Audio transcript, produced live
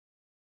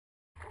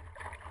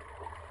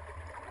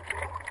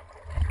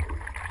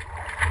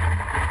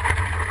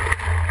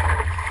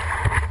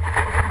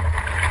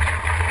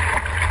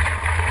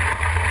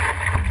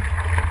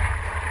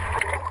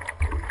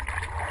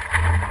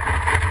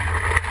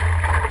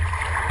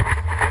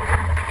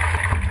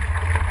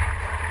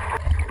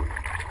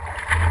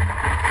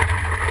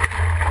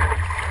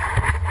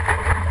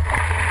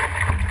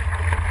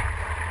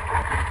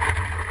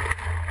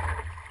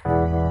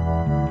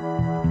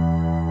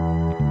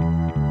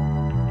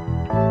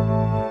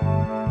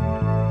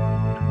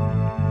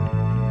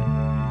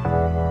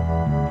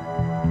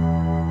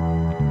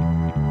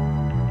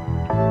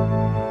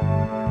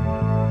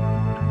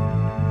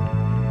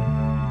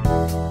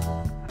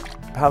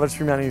Paddlers for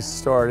Humanity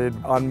started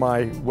on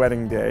my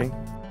wedding day.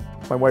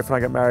 My wife and I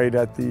got married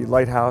at the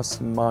Lighthouse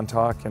in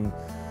Montauk, and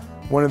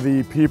one of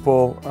the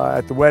people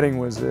at the wedding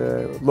was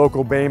a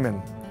local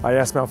bayman. I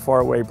asked him how far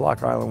away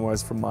Block Island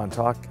was from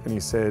Montauk, and he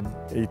said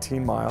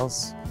 18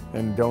 miles,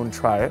 and don't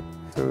try it.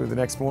 So the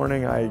next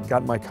morning I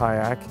got my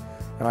kayak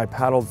and I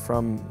paddled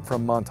from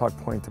Montauk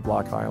Point to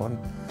Block Island.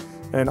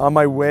 And on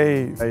my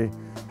way, I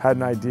had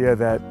an idea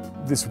that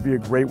this would be a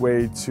great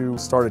way to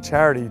start a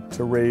charity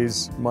to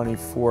raise money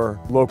for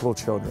local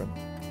children.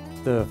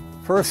 The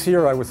first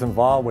year I was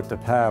involved with the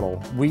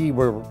paddle, we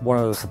were one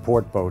of the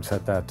support boats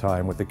at that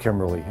time with the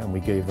Kimberly, and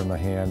we gave them a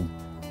hand.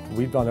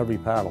 We've done every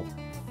paddle.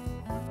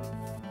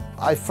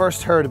 I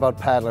first heard about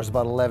paddlers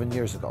about 11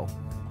 years ago.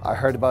 I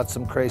heard about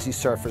some crazy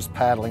surfers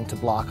paddling to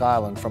Block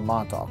Island from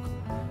Montauk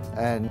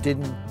and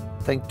didn't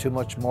think too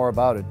much more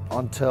about it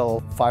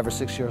until 5 or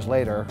 6 years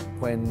later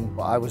when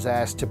I was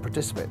asked to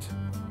participate.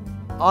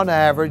 On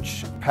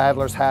average,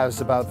 Paddlers has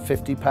about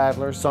 50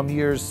 paddlers, some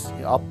years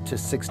up to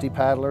 60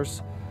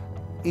 paddlers.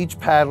 Each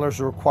paddler is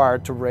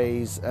required to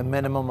raise a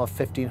minimum of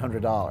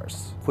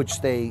 $1,500,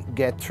 which they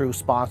get through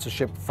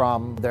sponsorship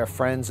from their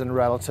friends and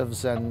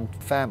relatives and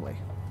family.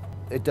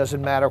 It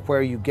doesn't matter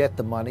where you get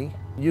the money.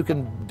 You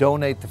can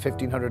donate the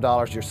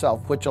 $1,500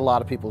 yourself, which a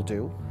lot of people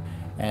do.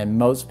 And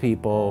most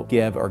people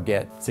give or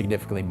get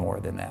significantly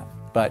more than that.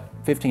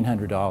 But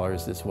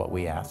 $1,500 is what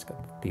we ask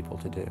people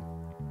to do.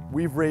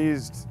 We've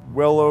raised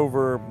well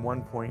over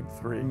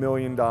 $1.3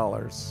 million.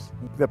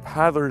 The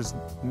paddlers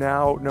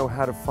now know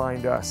how to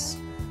find us.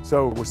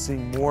 So we're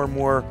seeing more and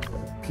more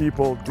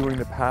people doing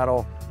the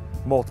paddle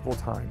multiple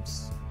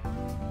times.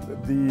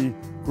 The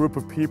group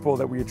of people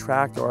that we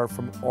attract are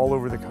from all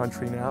over the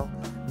country now,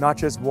 not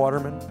just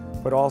watermen,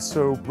 but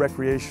also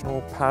recreational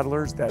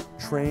paddlers that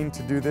train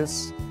to do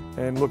this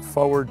and look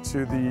forward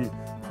to the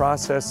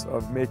process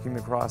of making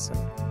the crossing.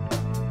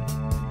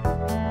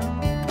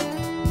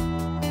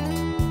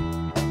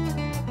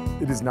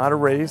 It is not a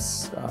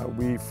race.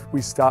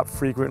 We stop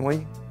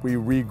frequently. We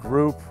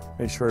regroup,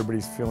 make sure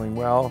everybody's feeling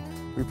well.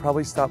 We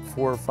probably stop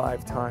 4 or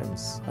 5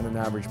 times on an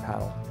average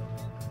paddle.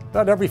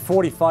 About every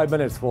 45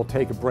 minutes we'll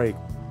take a break.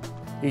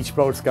 Each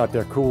boat's got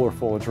their cooler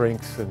full of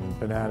drinks and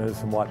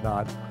bananas and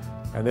whatnot.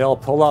 And they'll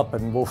pull up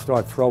and we'll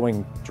start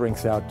throwing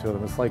drinks out to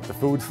them. It's like the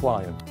food's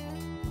flying.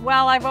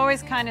 Well, I've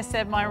always kind of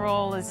said my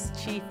role is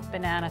chief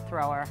banana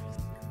thrower.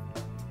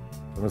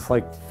 It's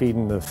like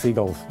feeding the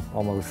seagulls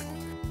almost.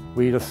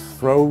 We just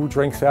throw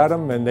drinks at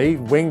them and they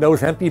wing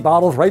those empty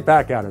bottles right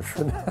back at us.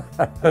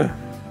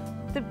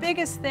 The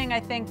biggest thing I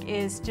think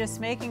is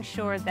just making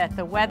sure that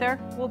the weather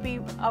will be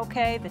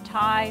okay, the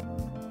tide.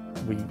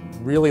 We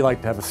really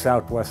like to have a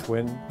southwest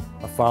wind,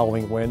 a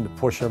following wind to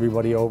push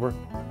everybody over.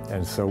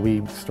 And so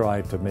we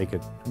strive to make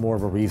it more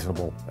of a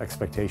reasonable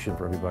expectation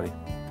for everybody.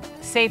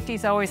 Safety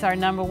is always our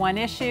 #1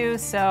 issue,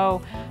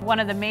 so one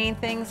of the main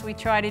things we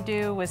try to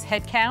do was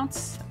head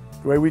counts.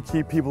 The way we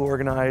keep people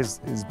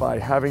organized is by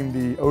having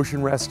the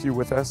ocean rescue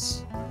with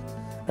us,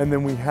 and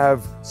then we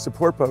have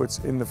support boats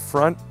in the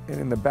front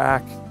and in the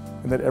back,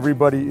 and that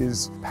everybody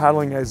is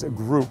paddling as a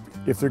group.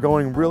 If they're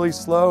going really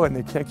slow and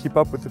they can't keep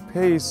up with the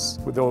pace,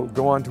 they'll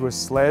go onto a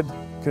sled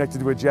connected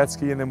to a jet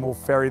ski, and then we'll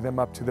ferry them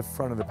up to the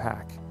front of the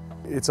pack.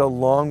 It's a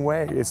long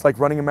way. It's like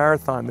running a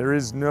marathon. There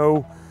is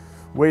no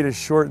way to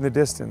shorten the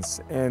distance,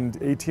 and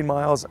 18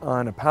 miles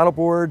on a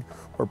paddleboard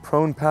or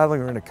prone paddling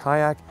or in a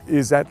kayak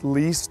is at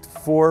least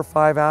 4 or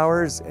 5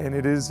 hours, and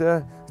it's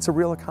a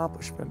real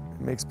accomplishment.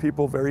 It makes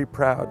people very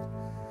proud.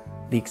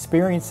 The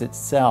experience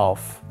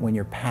itself when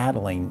you're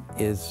paddling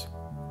is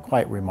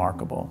quite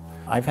remarkable.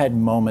 I've had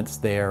moments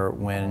there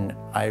when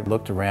I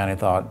looked around and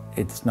thought,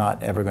 it's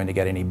not ever going to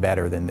get any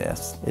better than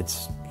this.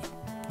 It's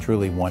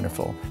truly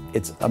wonderful.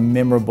 It's a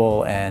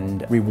memorable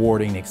and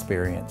rewarding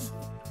experience.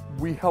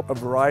 We help a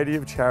variety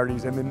of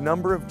charities, and the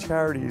number of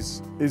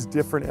charities is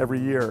different every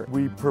year.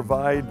 We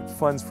provide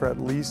funds for at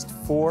least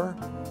 4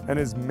 and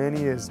as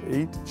many as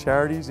 8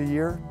 charities a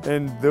year.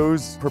 And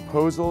those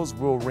proposals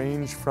will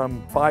range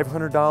from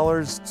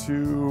 $500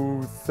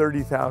 to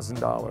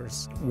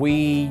 $30,000.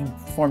 We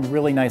formed a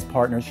really nice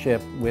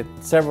partnership with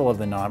several of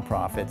the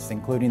nonprofits,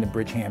 including the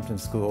Bridgehampton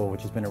School,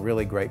 which has been a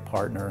really great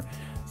partner.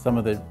 Some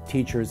of the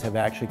teachers have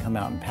actually come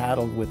out and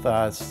paddled with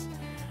us.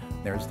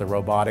 There's the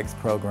robotics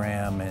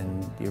program,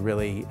 and you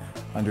really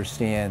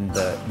understand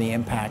the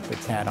impact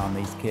it's had on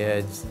these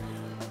kids.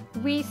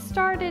 We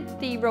started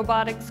the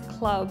robotics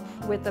club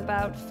with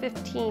about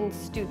 15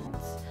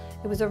 students.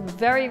 It was a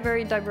very,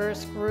 very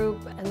diverse group,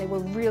 and they were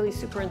really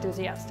super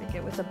enthusiastic.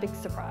 It was a big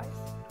surprise.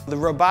 The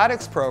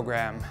robotics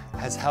program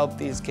has helped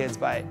these kids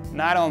by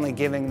not only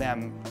giving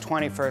them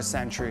 21st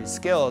century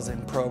skills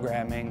in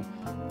programming,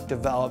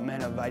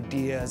 development of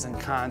ideas and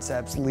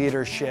concepts,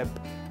 leadership,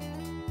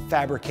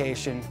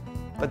 fabrication,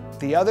 but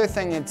the other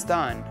thing it's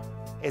done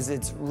is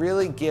it's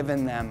really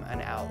given them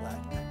an outlet.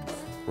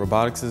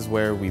 Robotics is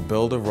where we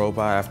build a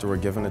robot after we're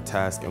given a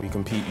task, and we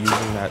compete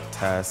using that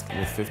task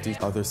with 50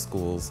 other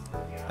schools,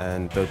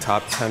 and the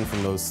top 10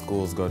 from those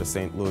schools go to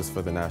St. Louis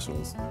for the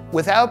nationals.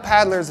 Without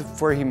Paddlers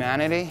for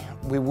Humanity,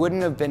 we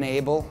wouldn't have been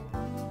able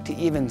to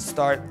to even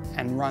start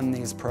and run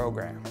these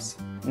programs.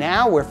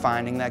 Now we're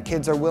finding that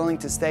kids are willing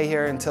to stay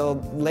here until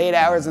late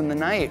hours in the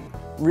night,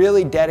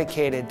 really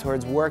dedicated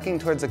towards working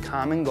towards a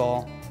common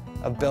goal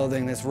of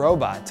building this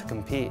robot to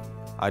compete.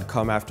 I'd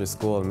come after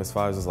school and Ms.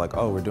 Fires was like,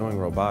 oh, we're doing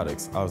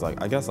robotics. I was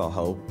like, I guess I'll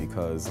help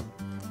because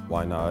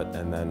why not?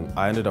 And then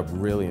I ended up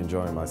really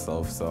enjoying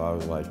myself, so I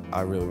was like,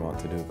 I really want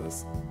to do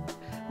this.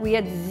 We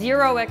had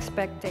zero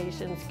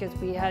expectations because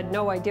we had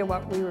no idea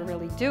what we were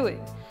really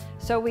doing.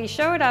 So we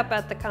showed up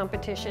at the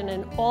competition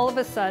and all of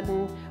a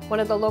sudden one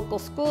of the local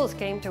schools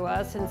came to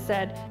us and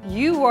said,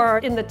 you are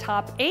in the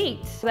top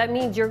 8. So that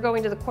means you're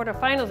going to the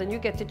quarterfinals and you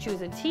get to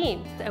choose a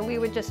team. And we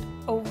were just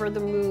over the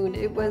moon.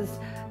 It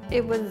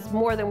was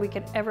more than we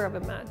could ever have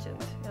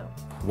imagined. Yeah.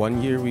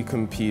 One year we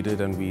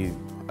competed and we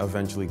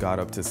eventually got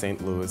up to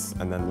St. Louis,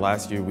 and then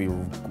last year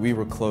we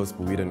were close,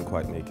 but we didn't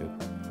quite make it.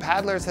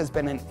 Paddlers has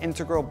been an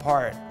integral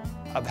part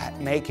of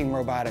making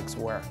robotics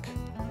work.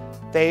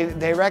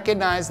 They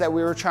recognized that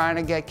we were trying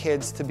to get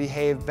kids to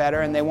behave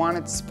better and they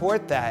wanted to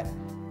support that.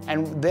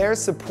 And their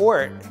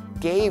support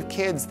gave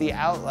kids the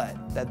outlet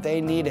that they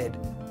needed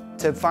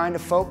to find a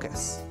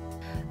focus.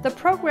 The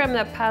program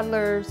that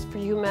Paddlers for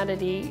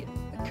Humanity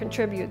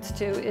contributes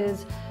to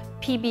is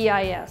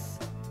PBIS,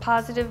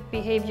 Positive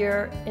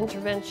Behavior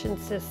Intervention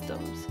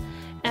Systems.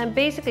 And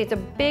basically it's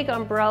a big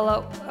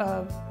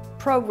umbrella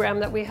program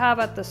that we have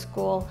at the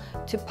school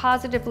to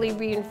positively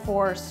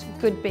reinforce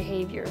good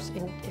behaviors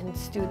in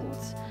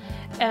students.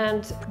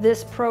 And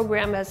this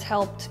program has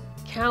helped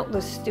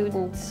countless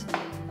students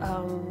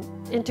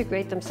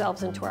integrate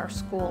themselves into our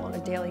school on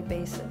a daily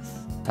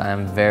basis.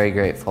 I'm very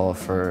grateful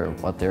for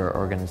what their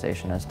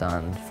organization has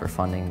done for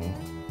funding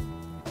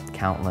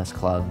countless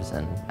clubs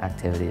and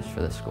activities for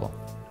the school.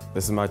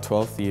 This is my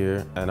 12th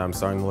year and I'm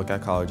starting to look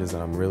at colleges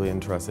and I'm really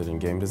interested in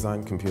game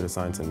design, computer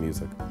science, and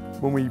music.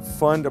 When we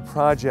fund a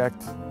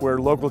project where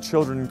local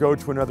children go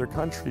to another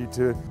country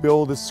to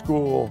build a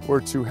school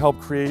or to help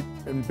create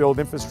and build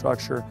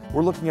infrastructure,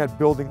 we're looking at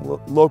building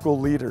local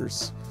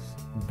leaders.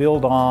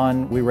 Build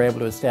On, we were able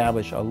to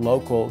establish a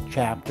local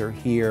chapter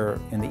here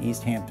in the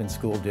East Hampton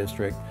School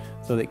District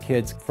so that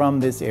kids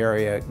from this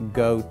area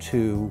go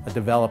to a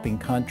developing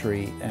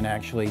country and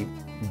actually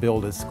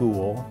build a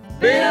school.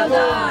 Build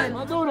On!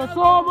 Maduro,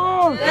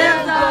 somos!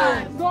 Build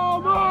On!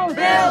 Somos!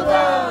 Build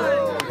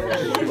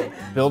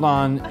On! Build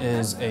On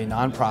is a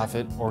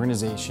nonprofit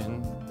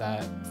organization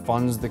that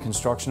funds the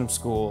construction of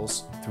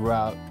schools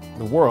throughout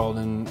the world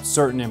in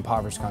certain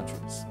impoverished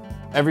countries.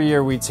 Every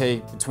year we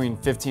take between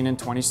 15 and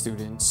 20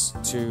 students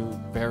to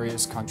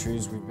various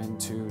countries. We've been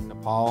to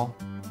Nepal,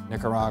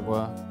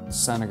 Nicaragua,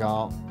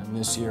 Senegal, and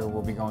this year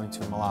we'll be going to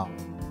Malawi.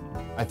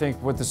 I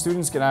think what the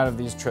students get out of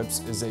these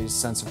trips is a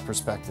sense of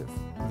perspective.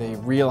 They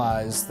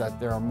realize that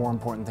there are more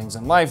important things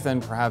in life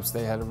than perhaps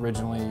they had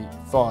originally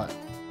thought.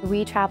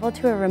 We traveled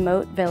to a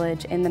remote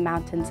village in the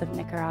mountains of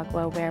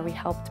Nicaragua where we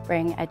helped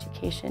bring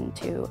education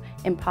to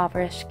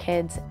impoverished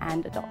kids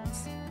and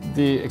adults.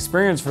 The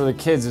experience for the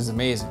kids is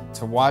amazing.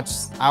 To watch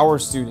our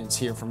students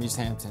here from East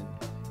Hampton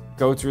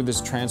go through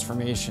this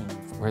transformation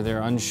where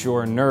they're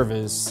unsure and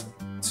nervous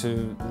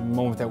to the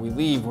moment that we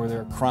leave where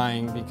they're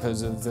crying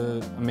because of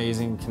the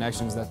amazing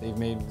connections that they've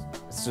made.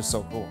 It's just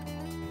so cool.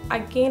 I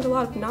gained a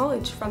lot of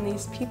knowledge from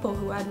these people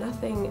who had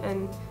nothing,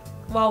 and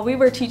while we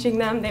were teaching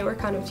them, they were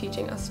kind of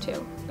teaching us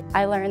too.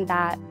 I learned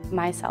that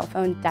my cell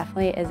phone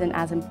definitely isn't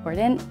as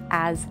important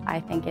as I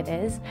think it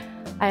is.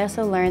 I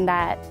also learned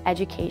that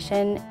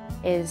education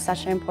is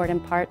such an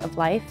important part of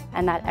life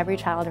and that every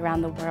child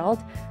around the world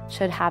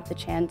should have the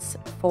chance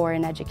for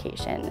an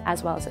education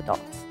as well as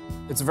adults.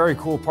 It's a very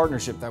cool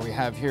partnership that we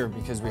have here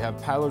because we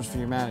have Paddlers for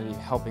Humanity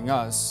helping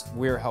us,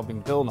 we're helping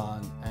Build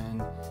On,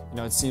 and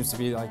it seems to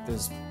be like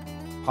this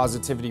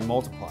positivity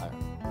multiplier.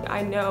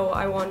 I know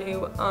I want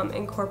to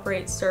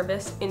incorporate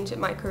service into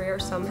my career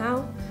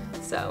somehow,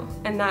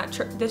 and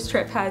this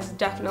trip has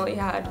definitely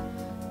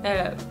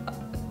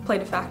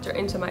played a factor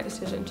into my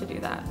decision to do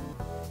that.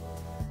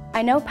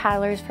 I know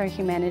Paddlers for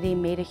Humanity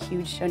made a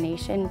huge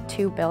donation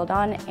to Build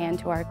On and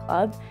to our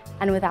club,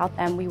 and without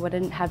them we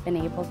wouldn't have been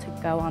able to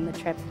go on the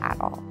trip at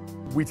all.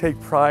 We take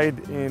pride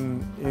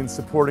in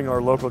supporting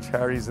our local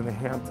charities in the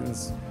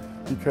Hamptons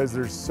because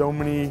there's so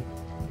many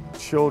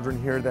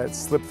children here that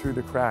slip through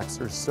the cracks.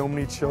 There's so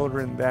many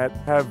children that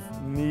have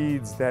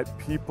needs that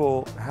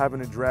people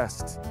haven't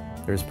addressed.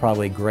 There's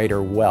probably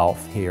greater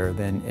wealth here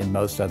than in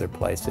most other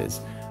places,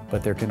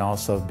 but there can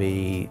also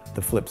be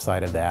the flip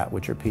side of that,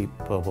 which are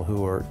people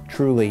who are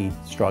truly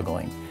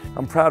struggling.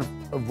 I'm proud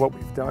of what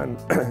we've done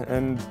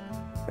and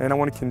I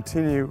want to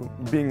continue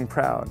being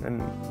proud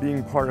and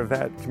being part of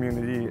that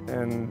community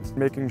and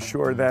making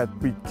sure that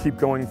we keep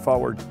going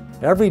forward.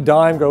 Every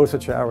dime goes to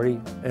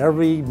charity,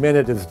 every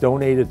minute is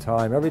donated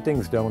time,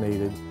 everything's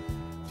donated.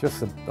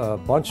 Just a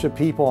bunch of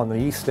people on the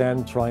East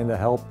End trying to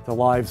help the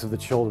lives of the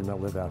children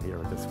that live out here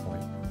at this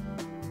point.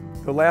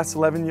 The last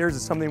 11 years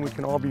is something we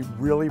can all be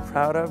really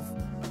proud of.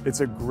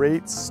 It's a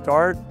great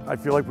start. I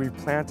feel like we've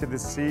planted the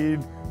seed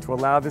to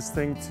allow this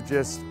thing to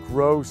just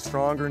grow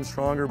stronger and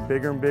stronger,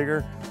 bigger and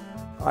bigger.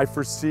 I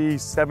foresee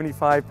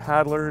 75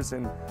 paddlers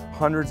and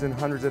hundreds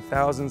of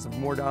thousands of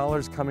more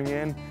dollars coming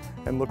in,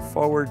 and look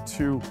forward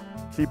to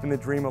keeping the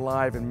dream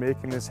alive and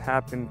making this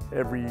happen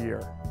every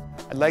year.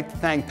 I'd like to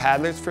thank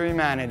Paddlers for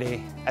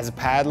Humanity as a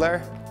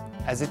paddler,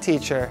 as a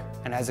teacher,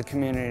 and as a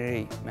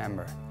community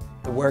member.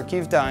 The work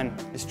you've done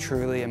is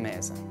truly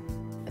amazing.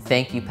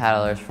 Thank you,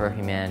 Paddlers for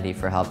Humanity,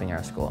 for helping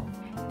our school.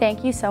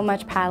 Thank you so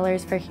much,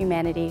 Paddlers for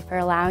Humanity, for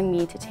allowing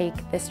me to take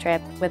this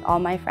trip with all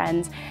my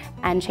friends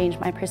and change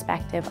my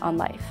perspective on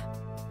life.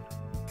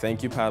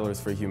 Thank you,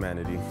 Paddlers for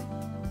Humanity.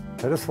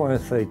 I just want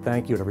to say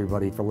thank you to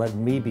everybody for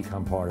letting me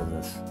become part of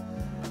this.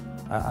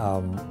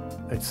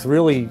 It's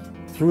really,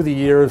 through the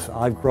years,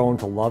 I've grown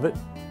to love it.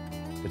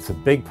 It's a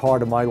big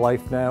part of my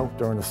life now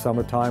during the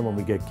summertime when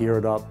we get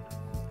geared up,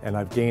 and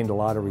I've gained a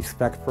lot of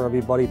respect for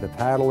everybody, the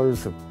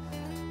paddlers,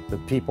 the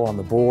people on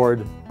the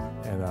board,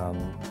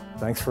 and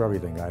thanks for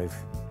everything, guys.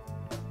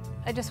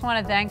 I just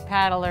want to thank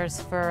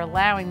Paddlers for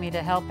allowing me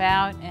to help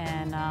out,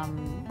 and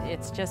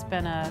it's just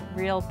been a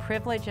real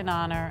privilege and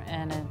honor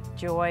and a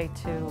joy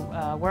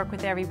to work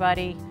with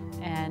everybody,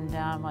 and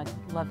I'd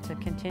love to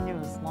continue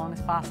as long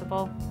as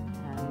possible,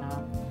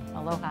 and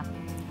aloha.